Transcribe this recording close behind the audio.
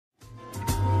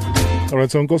All right,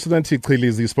 so Nkosinathi Chili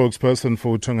is the spokesperson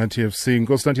for Uthongathi FC.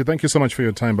 Nkosinathi, thank you so much for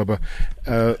your time, Baba.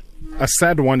 A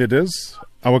sad one it is.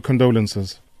 Our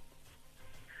condolences.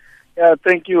 Yeah,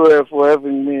 thank you for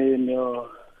having me in your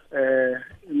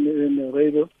in the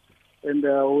radio, and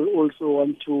I also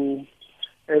want to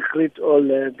greet all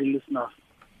the listeners.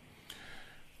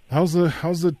 How's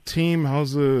the team?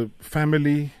 How's the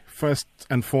family? First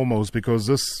and foremost, because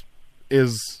this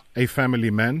is a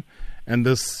family man, and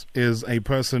this is a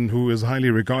person who is highly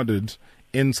regarded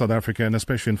in South Africa and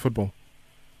especially in football.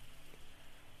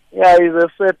 Yeah, it's a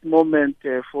sad moment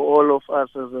for all of us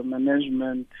as a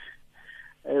management,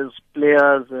 as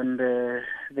players, and the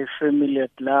family at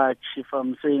large. If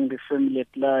I'm saying the family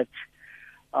at large,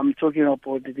 I'm talking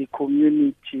about the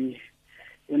community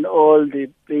in all the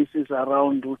places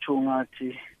around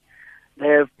Uthongathi. They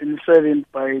have been saddened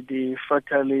by the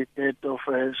fatal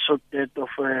short death of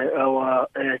our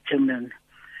chairman,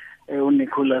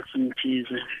 Nicholas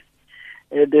Mkhize.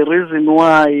 The reason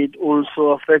why it also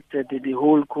affected the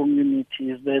whole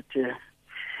community is that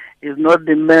it's not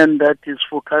the man that is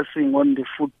focusing on the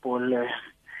football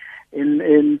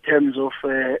in terms of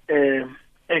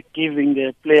giving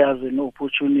the players an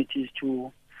opportunity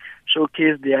to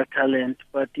showcase their talent,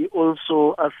 but he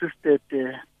also assisted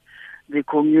the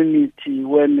community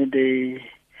when they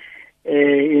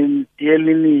in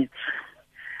daily needs,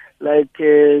 like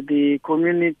the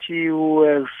community who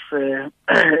has,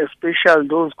 especially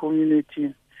those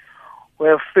communities who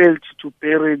have failed to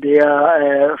bury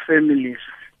their families.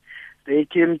 They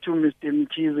came to Mr.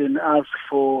 Mkhize and asked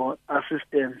for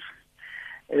assistance.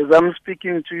 As I'm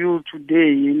speaking to you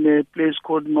today in a place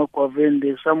called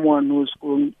Makwavende, someone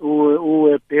who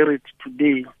were buried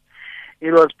today.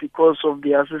 It was because of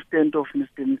the assistance of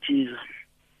Mr. Mkhize.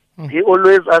 He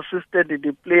always assisted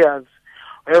the players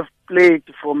who have played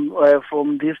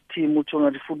from this team,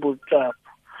 Uthongathi Football Club,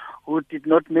 who did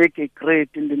not make a grade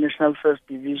in the National First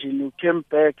Division, who came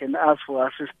back and asked for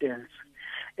assistance.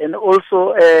 And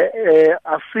also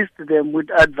assist them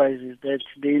with advices that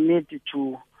they need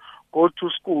to go to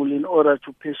school in order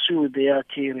to pursue their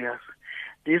careers.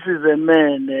 This is a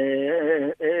man.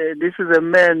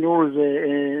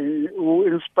 Who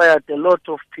inspired a lot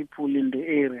of people in the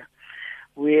area.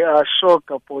 We are shocked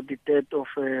about the death of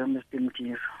Mr.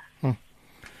 Mkhize.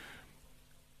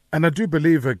 And I do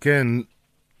believe again,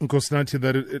 Nkosinathi,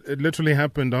 that it literally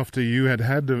happened after you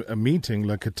had a meeting,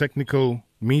 like a technical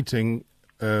meeting,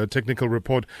 technical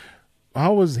report.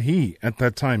 How was he at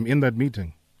that time in that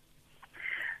meeting?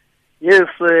 Yes,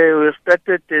 we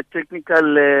started a technical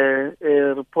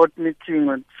report meeting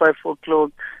at 5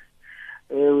 o'clock.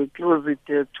 We closed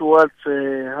it towards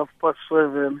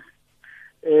 7:30.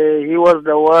 He was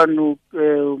the one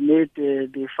who made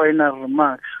the final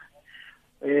remarks.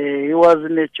 He was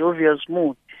in a jovial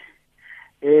mood.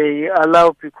 He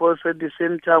allowed, because at the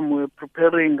same time we were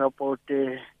preparing about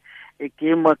a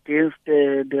game against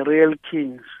the Real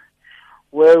Kings,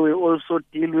 where we also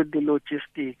deal with the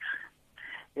logistics.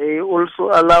 He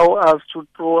also allow us to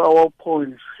throw our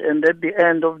points, and at the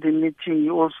end of the meeting, he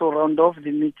also round off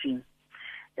the meeting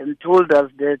and told us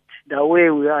that the way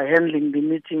we are handling the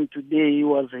meeting today, he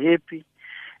was happy,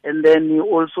 and then he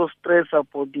also stressed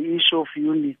about the issue of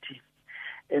unity,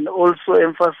 and also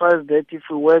emphasized that if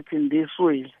we work in this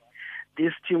way,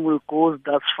 this team will go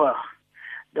that far.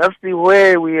 That's the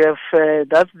way we have.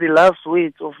 That's the last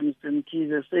words of Mr.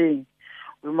 Mkhize, saying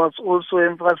we must also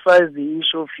emphasize the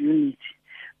issue of unity,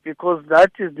 because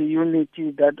that is the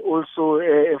unity that also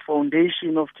a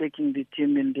foundation of taking the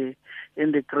team in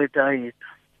the greater height.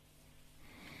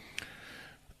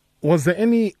 Was there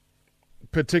any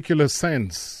particular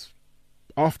sense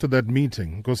after that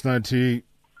meeting, Nkosinathi,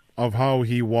 of how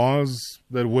he was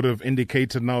that would have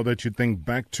indicated, now that you think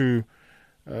back to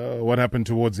what happened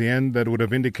towards the end, that would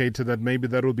have indicated that maybe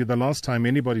that will be the last time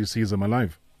anybody sees him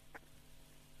alive?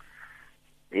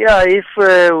 Yeah, if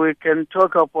we can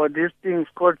talk about these things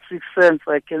called sixth sense,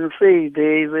 I can say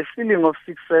there is a feeling of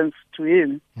sixth sense to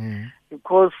him,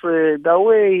 because the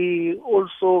way he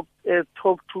also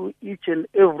talked to each and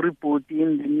everybody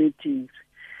in the meetings,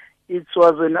 it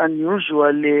was an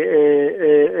unusual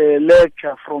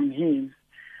lecture from him.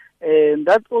 And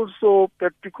that also,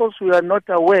 but because we are not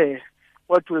aware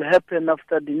what will happen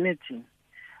after the meeting,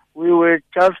 we were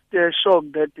just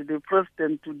shocked that the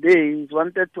president today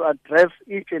wanted to address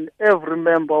each and every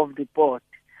member of the board.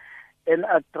 And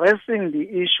addressing the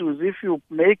issues, if you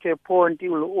make a point, he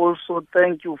will also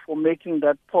thank you for making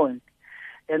that point.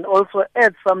 And also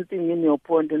add something in your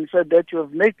point and say that you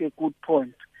have made a good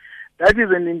point. That is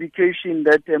an indication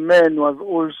that a man was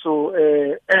also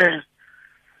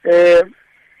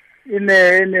in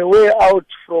a way out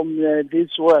from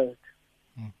this world.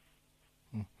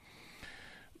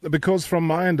 Because from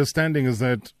my understanding is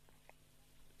that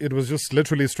it was just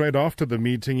literally straight after the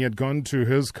meeting, he had gone to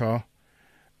his car,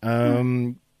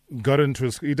 got into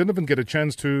his... He didn't even get a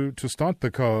chance to start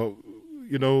the car.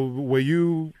 You know, were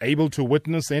you able to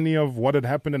witness any of what had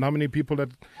happened and how many people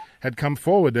had come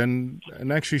forward and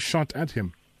actually shot at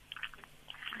him?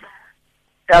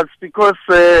 That's because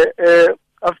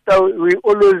after we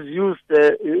always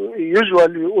usually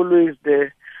we always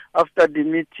after the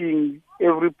meeting,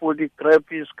 everybody grab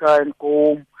his car and go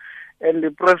home. And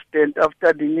the president,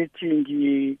 after the meeting,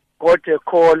 he got a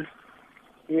call,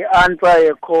 he answered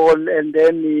a call, and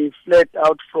then he fled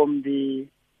out from the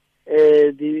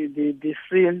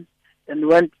scene and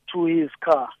went to his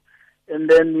car. And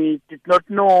then we did not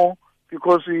know,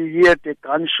 because we heard a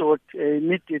gunshot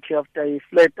immediately after he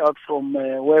fled out from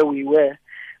where we were.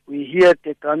 We heard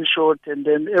a gunshot, and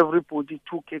then everybody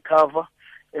took a cover.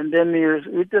 And then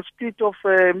with a split of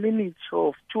 2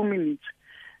 minutes,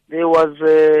 there was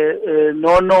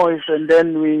no noise, and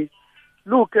then we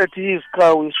looked at his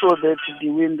car. We saw that the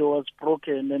window was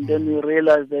broken, and then we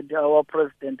realized that our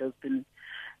president has been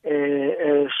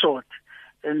shot.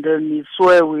 And then we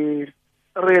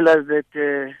realized that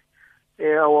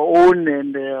our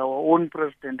own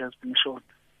president has been shot.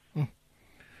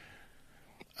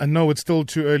 I know it's still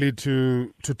too early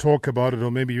to talk about it,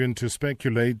 or maybe even to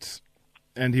speculate.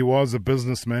 And he was a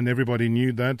businessman. Everybody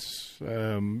knew that.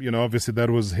 Obviously that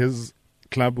was his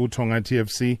club, Uthongathi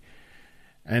FC.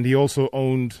 And he also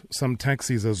owned some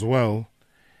taxis as well.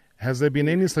 Has there been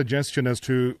any suggestion as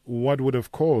to what would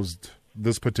have caused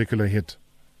this particular hit?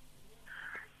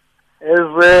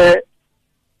 We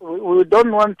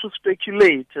don't want to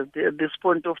speculate at this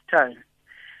point of time,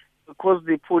 because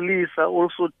the police are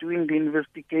also doing the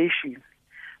investigation.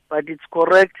 But it's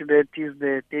correct that is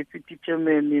the deputy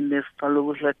chairman in the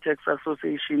Uthongathi Tax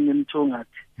Association in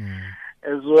Uthongathi,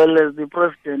 as well as the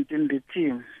president in the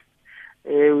team.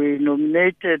 We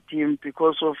nominated him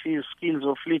because of his skills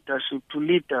of leadership to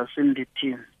lead us in the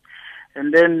team.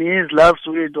 And then his last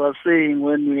word was saying,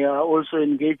 when we are also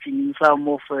engaging in some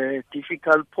of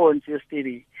difficult points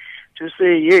yesterday, to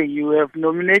say, hey, you have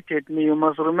nominated me. You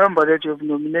must remember that you have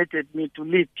nominated me to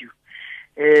lead you.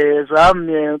 As I'm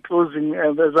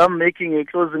making a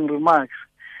closing remarks,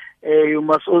 you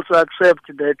must also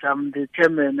accept that I'm the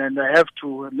chairman and I have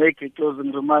to make a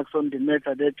closing remarks on the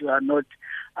matter that you are not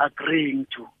agreeing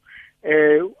to.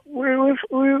 We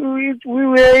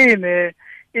were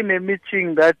in a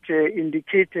meeting that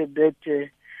indicated that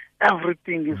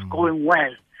everything is going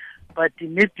well, but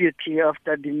immediately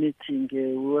after the meeting,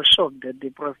 we were shocked that the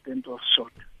president was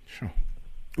shot. Sure.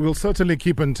 We'll certainly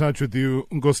keep in touch with you,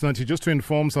 Nkosinathi, just to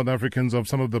inform South Africans of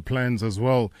some of the plans as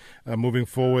well, moving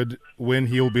forward, when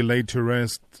he'll be laid to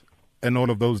rest and all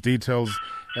of those details.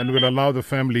 And we'll allow the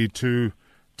family to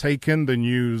take in the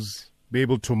news, be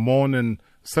able to mourn and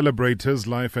celebrate his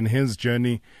life and his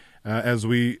journey, as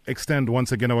we extend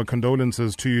once again our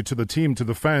condolences to you, to the team, to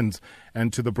the fans,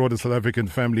 and to the broader South African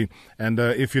family. And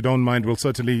if you don't mind, we'll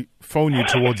certainly phone you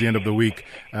towards the end of the week,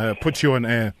 put you on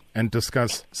air, and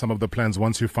discuss some of the plans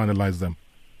once you finalize them.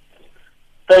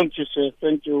 Thank you, sir.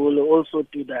 Thank you. We'll also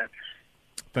do that.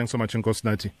 Thanks so much,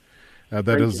 Nkosinathi.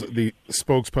 That is the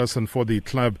spokesperson for the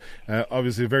club.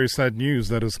 Obviously, very sad news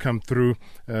that has come through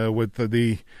with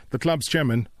the club's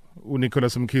chairman,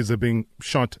 Nicholas Mkhize, being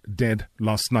shot dead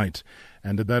last night.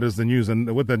 And that is the news.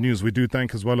 And with that news, we do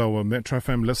thank as well our Metro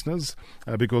FM listeners,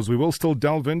 because we will still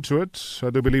delve into it. I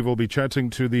do believe we'll be chatting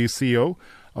to the CEO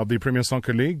of the Premier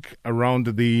Soccer League around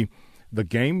the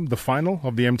game, the final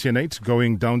of the MTN8,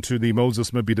 going down to the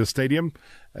Moses Mabhida Stadium.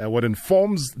 What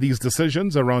informs these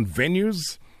decisions around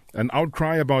venues, an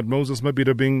outcry about Moses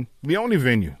Mabhida being the only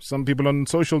venue. Some people on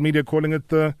social media calling it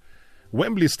the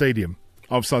Wembley Stadium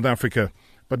of South Africa.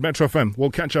 But Metro FM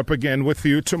will catch up again with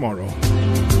you tomorrow.